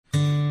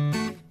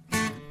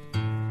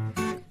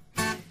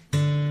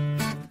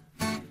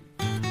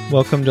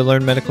Welcome to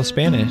Learn Medical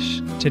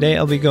Spanish. Today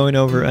I'll be going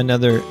over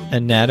another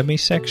anatomy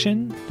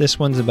section. This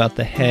one's about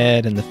the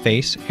head and the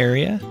face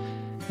area.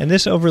 And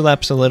this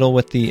overlaps a little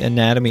with the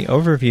anatomy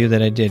overview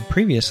that I did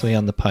previously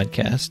on the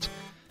podcast.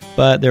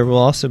 But there will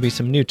also be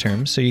some new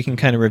terms, so you can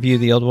kind of review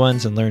the old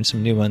ones and learn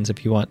some new ones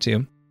if you want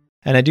to.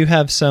 And I do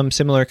have some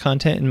similar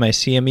content in my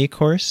CME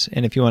course,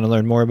 and if you want to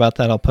learn more about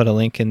that, I'll put a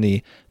link in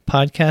the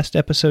podcast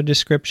episode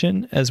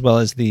description as well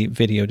as the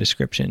video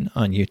description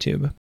on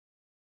YouTube.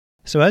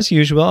 So as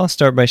usual, I'll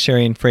start by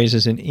sharing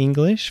phrases in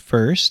English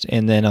first,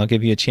 and then I'll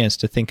give you a chance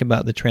to think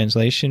about the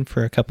translation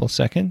for a couple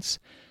seconds.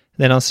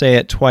 Then I'll say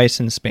it twice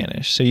in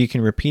Spanish, so you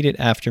can repeat it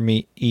after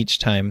me each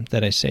time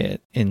that I say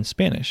it in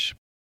Spanish.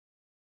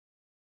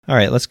 All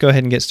right, let's go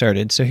ahead and get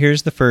started. So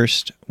here's the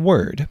first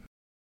word.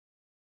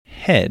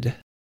 Head.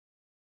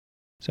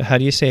 So how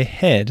do you say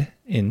head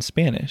in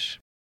Spanish?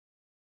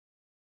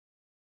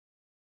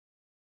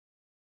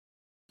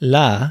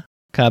 La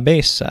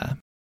cabeza.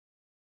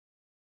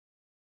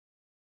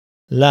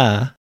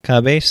 La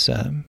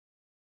cabeza.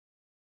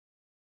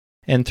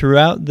 And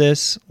throughout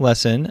this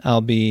lesson,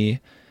 I'll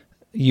be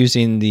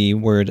using the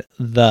word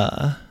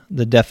the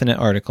definite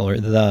article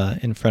or the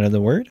in front of the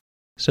word,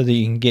 so that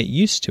you can get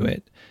used to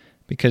it,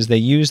 because they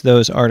use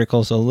those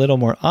articles a little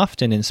more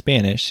often in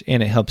Spanish,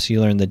 and it helps you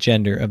learn the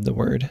gender of the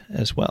word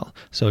as well.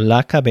 So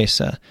la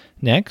cabeza.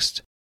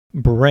 Next,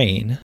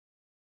 brain.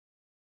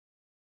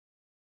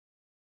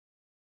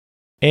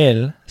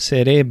 El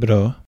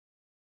cerebro.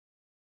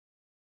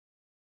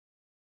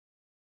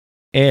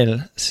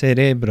 El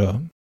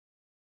cerebro.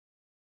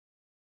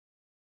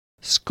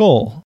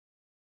 Skull.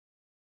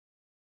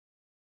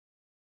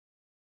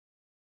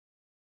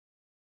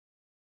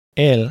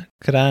 El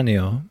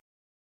cráneo.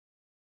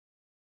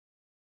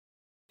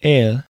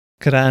 El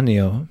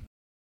cráneo.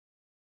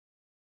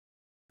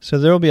 So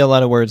there will be a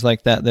lot of words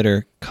like that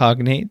are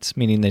cognates,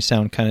 meaning they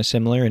sound kind of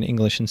similar in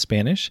English and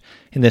Spanish.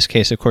 In this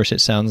case, of course, it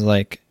sounds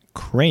like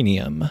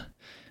cranium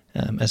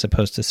as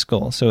opposed to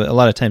skull. So a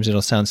lot of times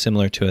it'll sound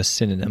similar to a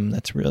synonym.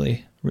 That's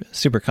really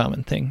super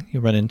common thing you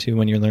run into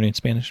when you're learning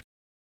Spanish.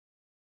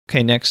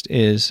 Okay, next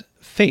is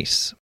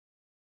face.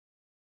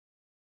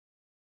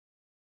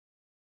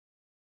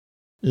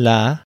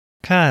 La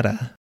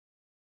cara.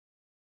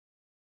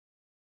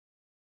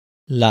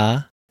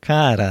 La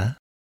cara.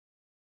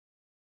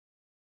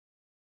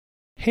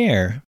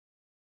 Hair.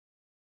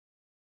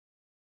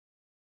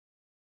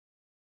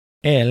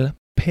 El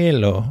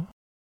pelo.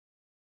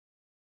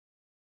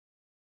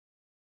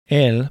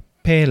 El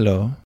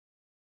pelo.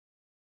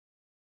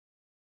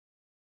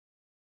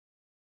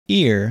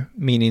 Ear,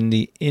 meaning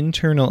the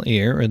internal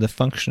ear or the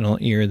functional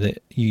ear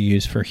that you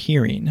use for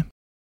hearing.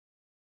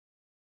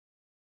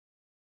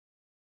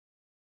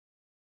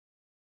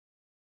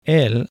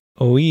 El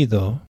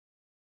oído.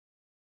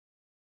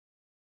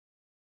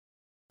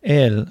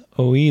 El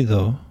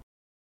oído.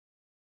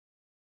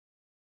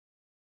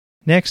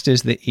 Next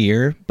is the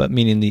ear, but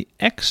meaning the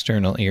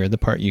external ear, the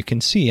part you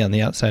can see on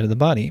the outside of the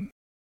body.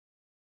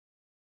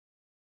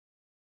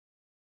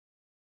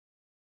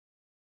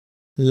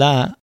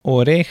 La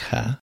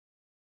oreja.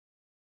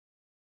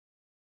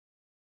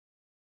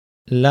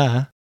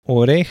 La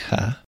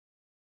oreja.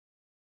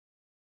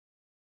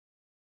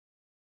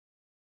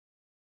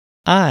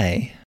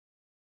 Eye.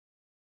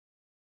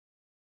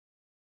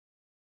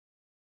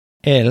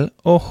 El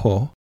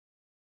ojo.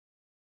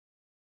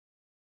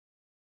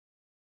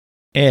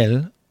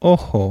 El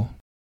ojo.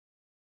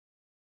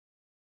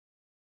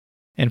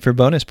 And for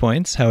bonus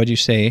points, how would you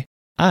say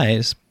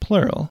eyes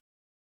plural?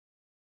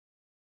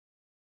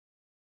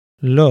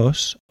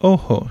 Los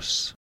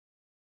ojos.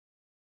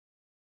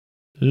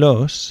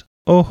 Los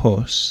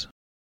ojos.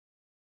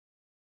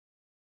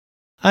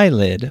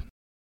 Eyelid.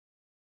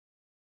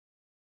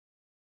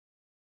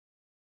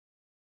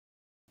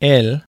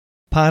 El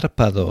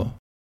párpado.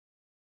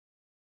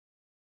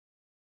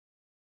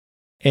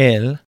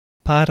 El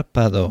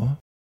párpado.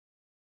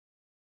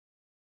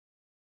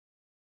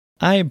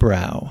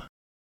 Eyebrow.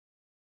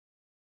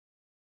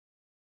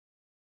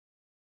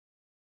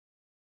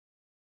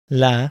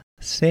 La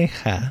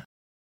ceja.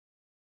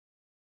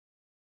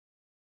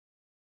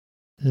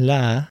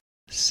 La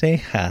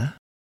ceja.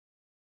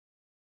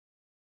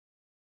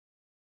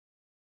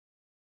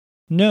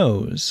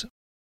 Nose.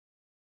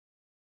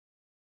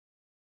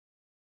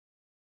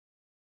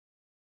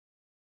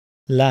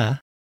 La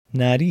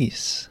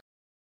nariz.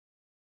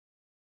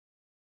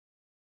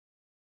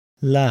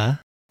 La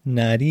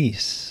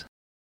nariz.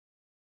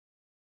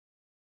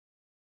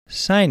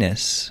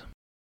 Sinus.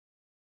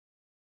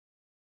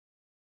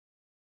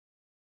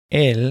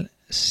 El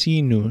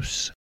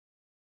sinus.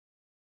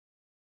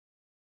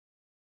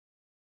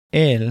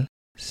 El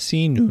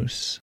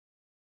sinus.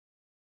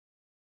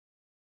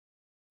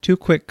 Two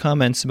quick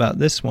comments about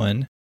this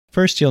one.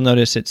 First, you'll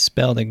notice it's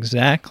spelled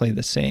exactly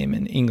the same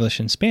in English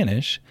and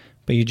Spanish,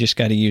 but you just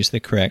got to use the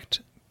correct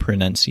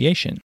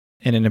pronunciation.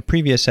 And in a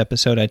previous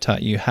episode, I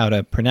taught you how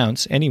to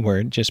pronounce any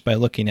word just by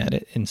looking at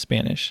it in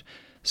Spanish.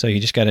 So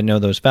you just got to know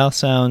those vowel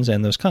sounds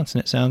and those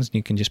consonant sounds, and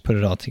you can just put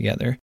it all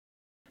together.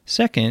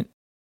 Second,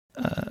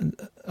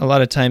 a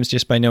lot of times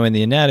just by knowing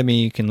the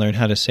anatomy, you can learn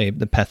how to say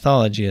the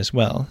pathology as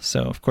well.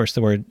 So, of course,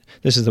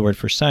 this is the word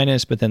for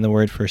sinus, but then the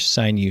word for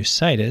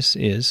sinusitis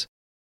is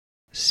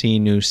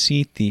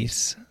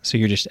sinusitis. So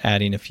you're just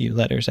adding a few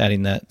letters,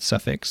 adding that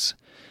suffix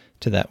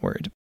to that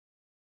word.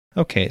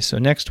 Okay, so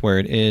next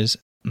word is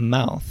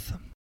mouth.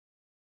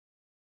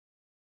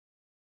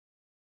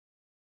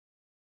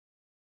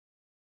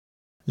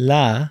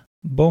 La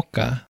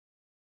boca.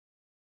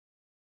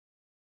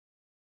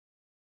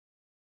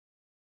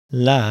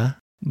 La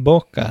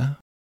boca.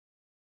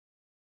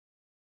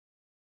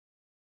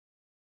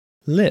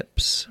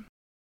 Lips.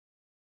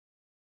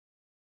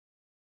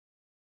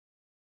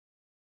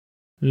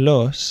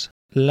 Los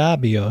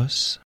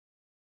labios.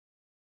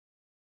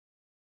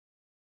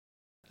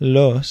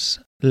 Los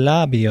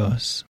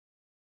labios.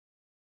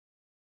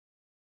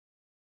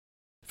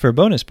 For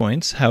bonus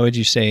points, how would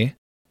you say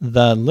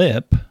the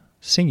lip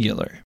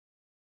singular?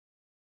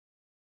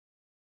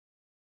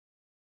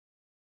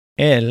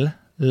 El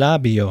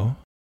labio.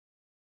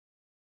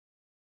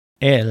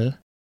 El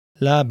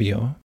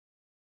labio.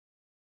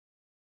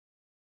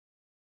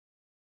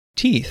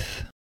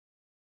 Teeth.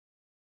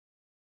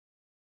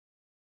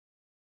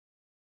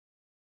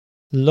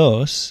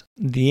 Los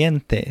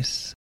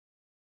dientes.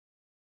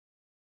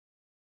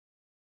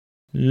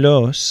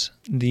 Los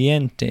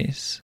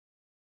dientes.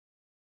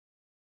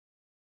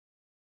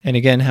 And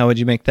again, how would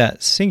you make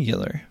that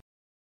singular?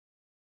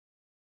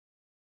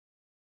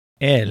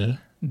 El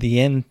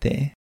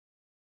diente.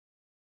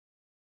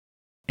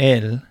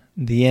 El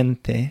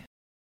diente.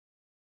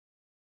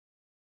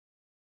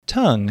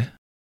 Tongue.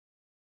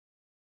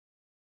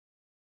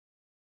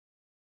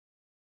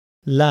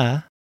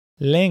 La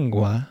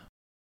lengua.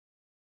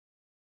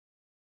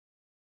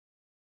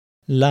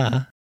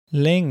 La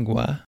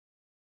lengua.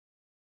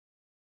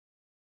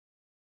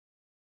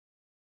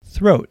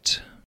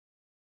 Throat.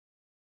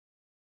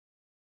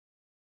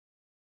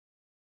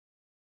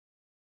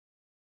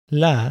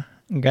 La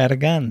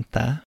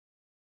garganta.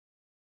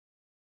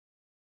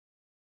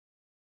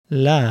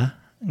 La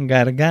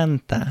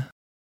garganta.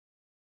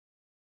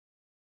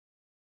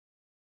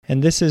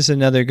 And this is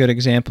another good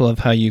example of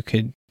how you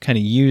could kind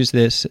of use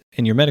this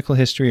in your medical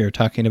history or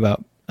talking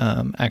about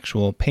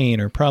actual pain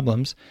or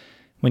problems.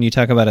 When you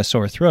talk about a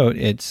sore throat,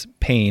 it's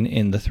pain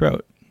in the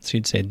throat. So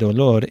you'd say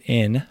dolor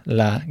en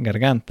la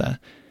garganta.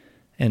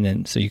 And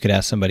then, so you could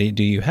ask somebody,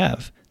 do you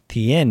have?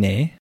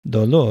 Tiene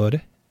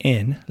dolor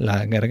en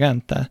la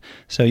garganta.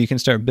 So you can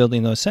start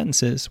building those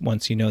sentences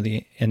once you know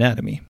the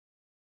anatomy.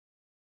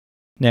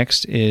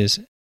 Next is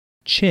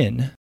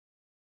chin.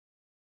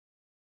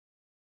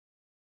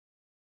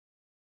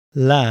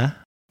 La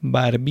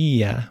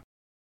barbilla.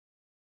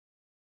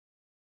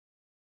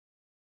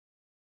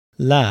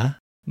 La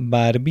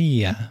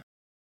barbilla.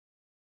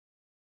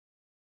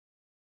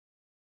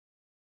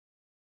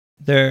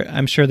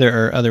 I'm sure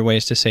there are other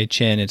ways to say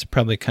chin. It's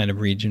probably kind of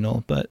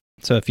regional, but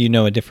so if you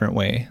know a different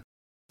way,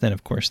 then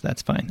of course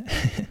that's fine.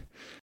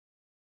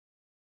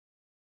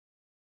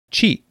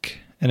 Cheek.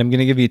 And I'm going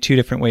to give you 2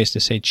 different ways to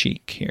say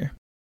cheek here.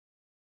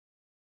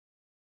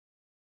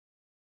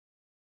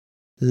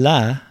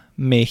 La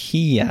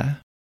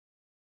mejilla.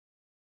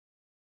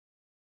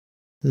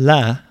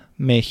 La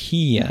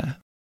mejilla.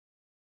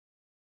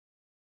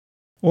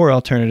 Or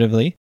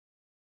alternatively,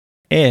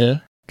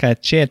 el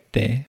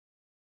cachete.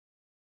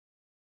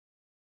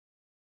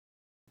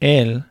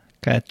 El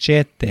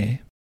cachete.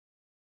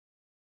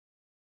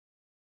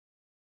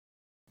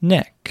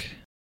 Neck.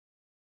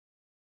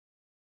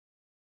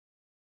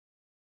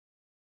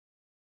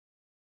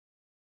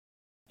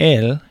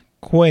 El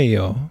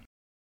cuello.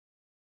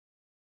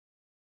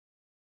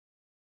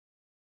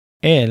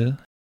 El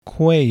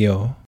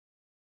cuello.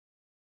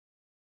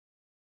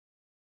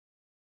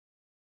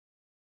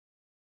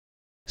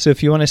 So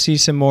if you want to see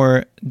some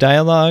more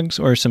dialogues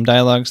or some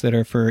dialogues that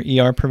are for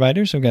ER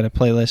providers, I've got a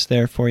playlist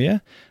there for you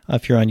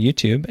if you're on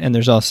YouTube. And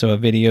there's also a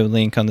video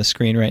link on the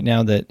screen right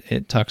now that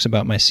it talks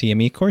about my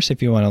CME course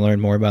if you want to learn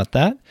more about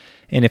that.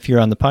 And if you're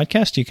on the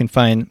podcast, you can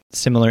find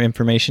similar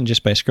information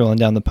just by scrolling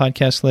down the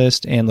podcast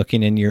list and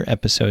looking in your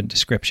episode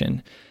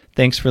description.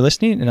 Thanks for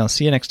listening, and I'll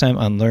see you next time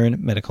on Learn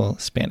Medical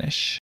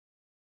Spanish.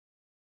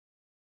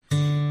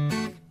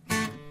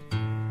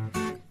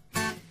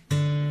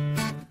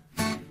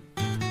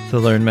 The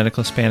Learn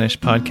Medical Spanish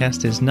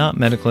podcast is not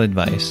medical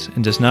advice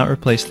and does not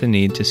replace the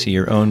need to see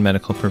your own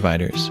medical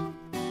providers.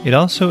 It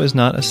also is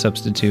not a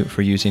substitute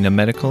for using a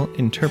medical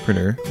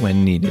interpreter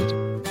when needed.